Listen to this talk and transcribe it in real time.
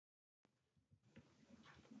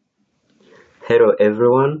Hello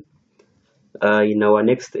everyone. In our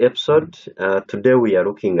next episode, today we are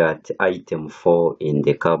looking at item 4 in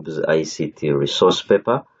the CAB's ICT resource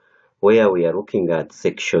paper, where we are looking at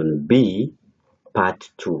section B,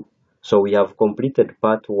 part 2. So we have completed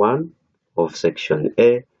part 1 of section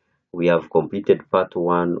A, we have completed part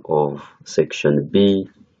 1 of section B,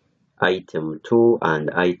 item 2 and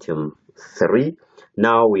item 3.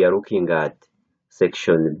 Now we are looking at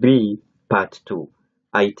section B, part 2,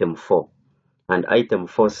 item 4. And item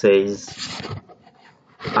 4 says,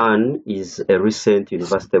 Anne is a recent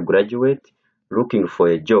university graduate looking for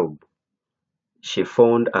a job. She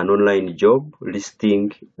found an online job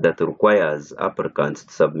listing that requires applicants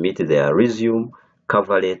to submit their resume,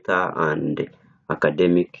 cover letter, and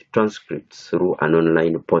academic transcripts through an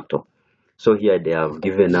online portal. So here they have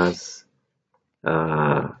given us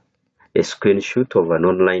a screenshot of an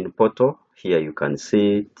online portal. Here you can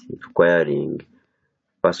see it requiring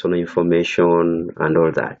personal information and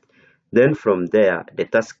all that. Then from there, the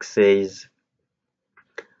task says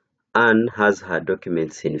Anne has her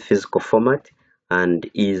documents in physical format and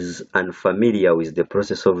is unfamiliar with the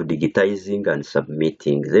process of digitizing and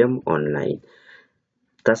submitting them online.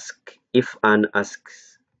 Task: if Anne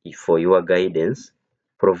asks for your guidance,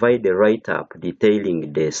 provide a write-up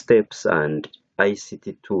detailing the steps and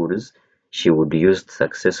ICT tools she would use to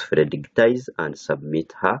successfully digitize and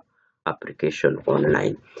submit her application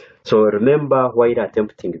online. So remember, while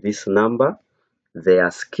attempting this number, there are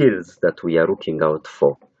skills that we are looking out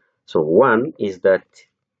for. So one is that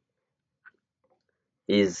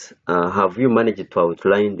have you managed to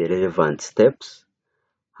outline the relevant steps?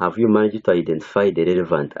 Have you managed to identify the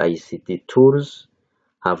relevant ICT tools?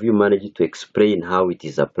 Have you managed to explain how it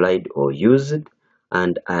is applied or used?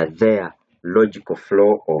 And are there logical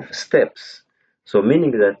flow of steps? So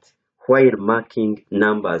meaning that while marking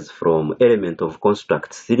numbers from element of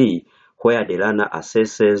construct 3, where the learner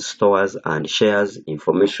assesses, stores, and shares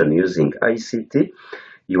information using ICT,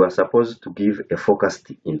 you are supposed to give a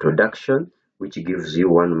focused introduction, which gives you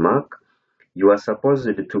 1 mark. You are supposed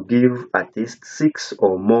to give at least 6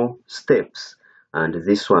 or more steps, and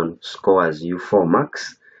this one scores you 4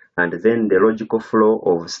 marks. And then the logical flow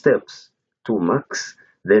of steps, 2 marks.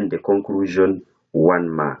 Then the conclusion, 1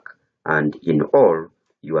 mark. And in all,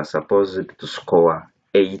 you are supposed to score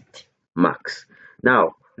 8 marks.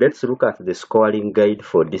 Now, let's look at the scoring guide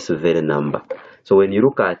for this very number. So when you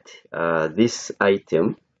look at this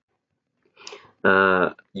item,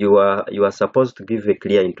 you are supposed to give a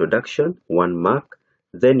clear introduction, 1 mark.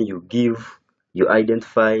 Then you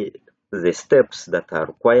identify the steps that are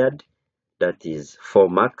required, that is 4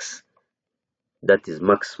 marks. That is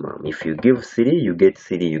maximum. If you give 3, you get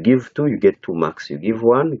 3. You give 2, you get 2 marks. You give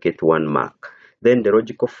 1, you get 1 mark. Then the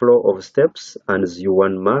logical flow of steps earns you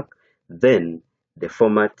 1 mark. Then the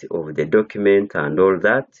format of the document and all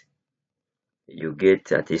that, you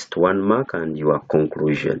get at least 1 mark, and your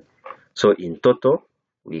conclusion. So in total,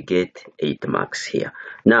 we get 8 marks here.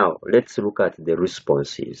 Now, let's look at the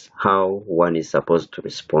responses, how one is supposed to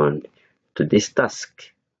respond to this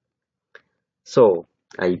task. So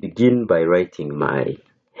I begin by writing my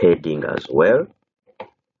heading as well.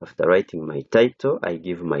 After writing my title, I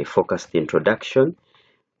give my focused introduction.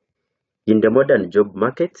 In the modern job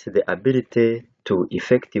market, the ability to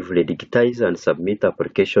effectively digitize and submit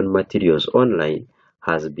application materials online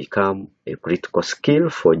has become a critical skill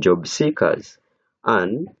for job seekers,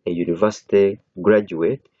 and a university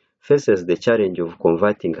graduate faces the challenge of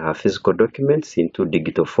converting her physical documents into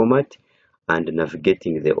digital format and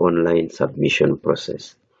navigating the online submission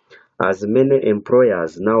process. As many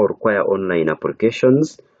employers now require online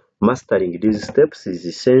applications, mastering these steps is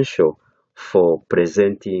essential for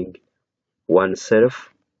presenting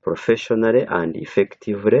oneself professionally and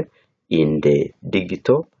effectively in the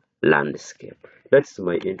digital landscape. That's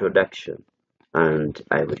my introduction, and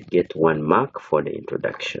I will get 1 mark for the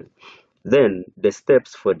introduction. Then the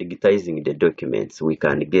steps for digitizing the documents, we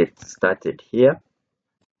can get started here.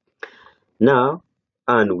 Now,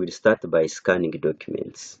 Anne will start by scanning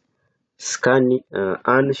documents.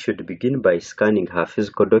 Anne should begin by scanning her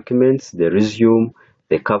physical documents, the resume,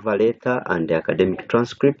 the cover letter, and the academic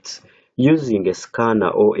transcripts using a scanner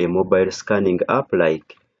or a mobile scanning app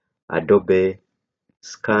like Adobe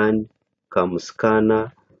Scan,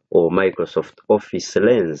 CamScanner, or Microsoft Office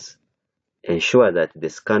Lens. Ensure that the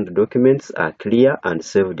scanned documents are clear and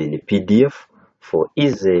saved in PDF for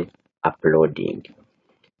easy uploading.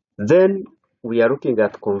 Then we are looking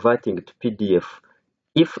at converting to PDF.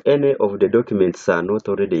 If any of the documents are not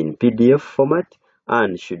already in PDF format,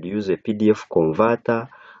 Anne should use a PDF converter,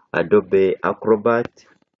 Adobe Acrobat,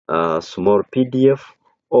 Small PDF,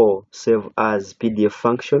 or save as PDF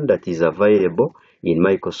function that is available in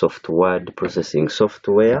Microsoft Word processing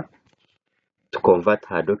software to convert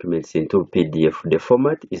her documents into PDF. The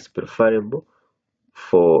format is preferred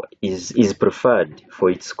for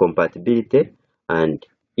its compatibility and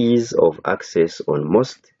ease of access on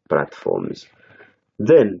most platforms.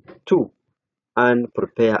 Then 2. And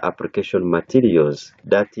prepare application materials,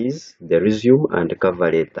 that is the resume and cover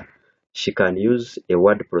letter. She can use a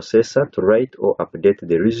word processor to write or update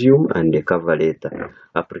the resume and the cover letter.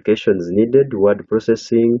 Applications needed: word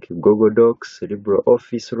processing, Google Docs,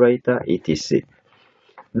 LibreOffice Writer, etc.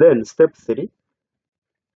 Then step 3,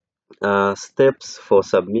 steps for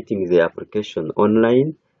submitting the application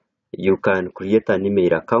online. You can create an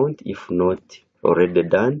email account if not already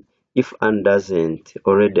done. If Anne doesn't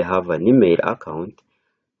already have an email account,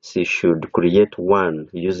 she should create one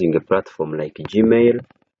using a platform like Gmail.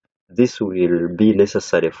 This will be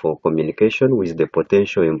necessary for communication with the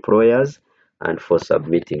potential employers and for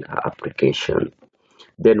submitting her application.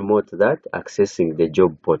 Then note that accessing the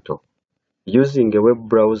job portal. Using a web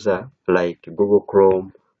browser like Google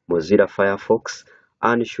Chrome, Mozilla Firefox,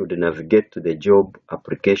 Anne should navigate to the job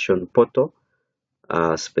application portal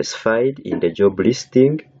specified in the job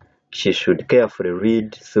listing. She should carefully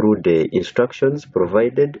read through the instructions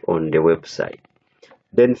provided on the website.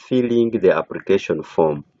 Then filling the application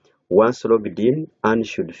form. Once logged in, Anne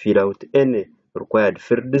should fill out any required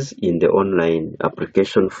fields in the online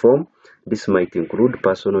application form. This might include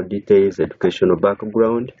personal details, educational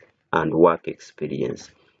background, and work experience.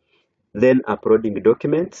 Then uploading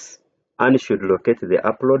documents. Anne should locate the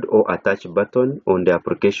upload or attach button on the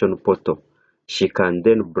application portal. She can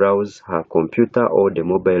then browse her computer or the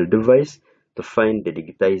mobile device to find the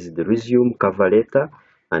digitized resume, cover letter,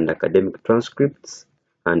 and academic transcripts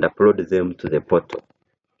and upload them to the portal.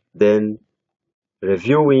 Then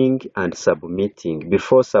reviewing and submitting.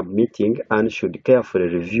 Before submitting, Anne should carefully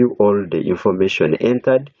review all the information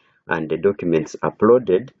entered and the documents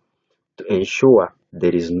uploaded to ensure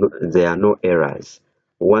there are no errors.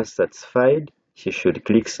 Once satisfied, she should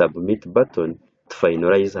click Submit button to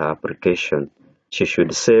finalize her application. She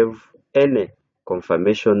should save any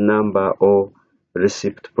confirmation number or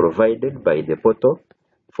receipt provided by the portal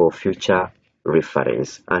for future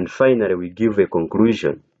reference. And finally, we give a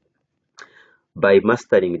conclusion. By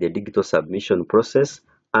mastering the digital submission process,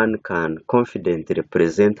 Anne can confidently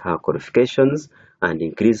present her qualifications and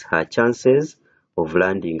increase her chances of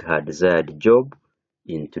landing her desired job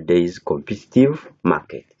in today's competitive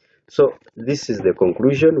market. So this is the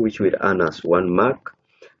conclusion, which will earn us 1 mark.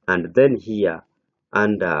 And then here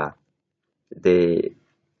under the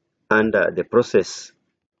process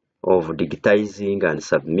of digitizing and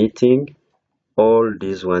submitting, all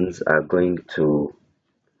these ones are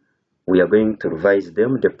we are going to revise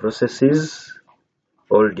them. The processes,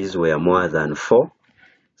 all these were more than 4,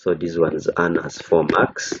 so these ones earn us 4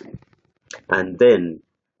 marks. And then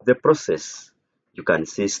the process, you can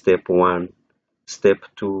see step 1, step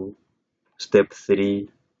 2, step 3,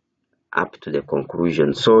 up to the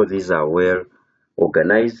conclusion. So these are well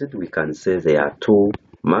organized. We can say there are 2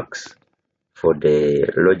 marks for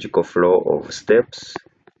the logical flow of steps.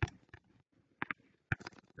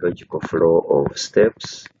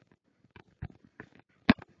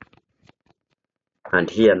 And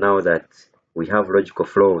here, now that we have logical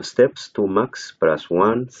flow of steps, 2 marks plus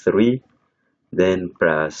 1, 3, then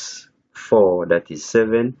plus 4, that is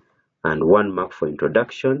 7, and 1 mark for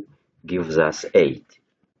introduction gives us 8.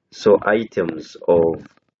 So items of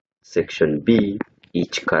section B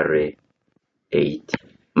each carry 8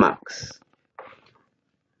 marks.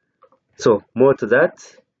 So more to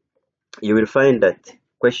that, you will find that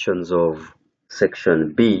questions of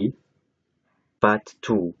section B part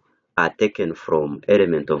 2 are taken from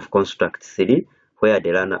element of construct 3, where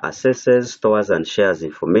the learner assesses, stores, and shares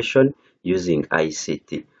information using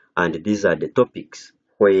ICT. And these are the topics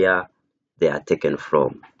where they are taken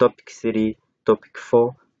from. Topic 3, topic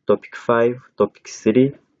 4, topic 5, topic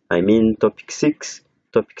 6,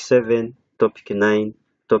 topic 7, topic 9,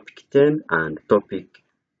 topic 10, and topic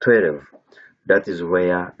 12. That is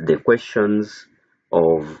where the questions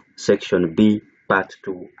of section B part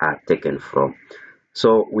 2 are taken from.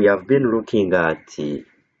 So we have been looking at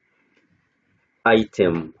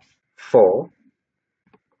item 4,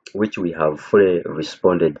 which we have fully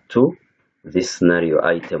responded to, this scenario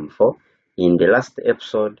item 4. In the last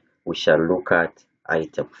episode, we shall look at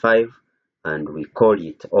item 5, and we call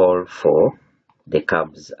it all for the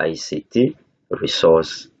CABS ICT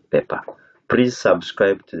resource paper. Please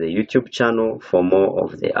subscribe to the YouTube channel for more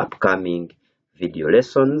of the upcoming video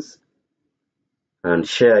lessons, and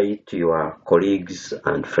share it to your colleagues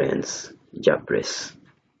and friends. God bless.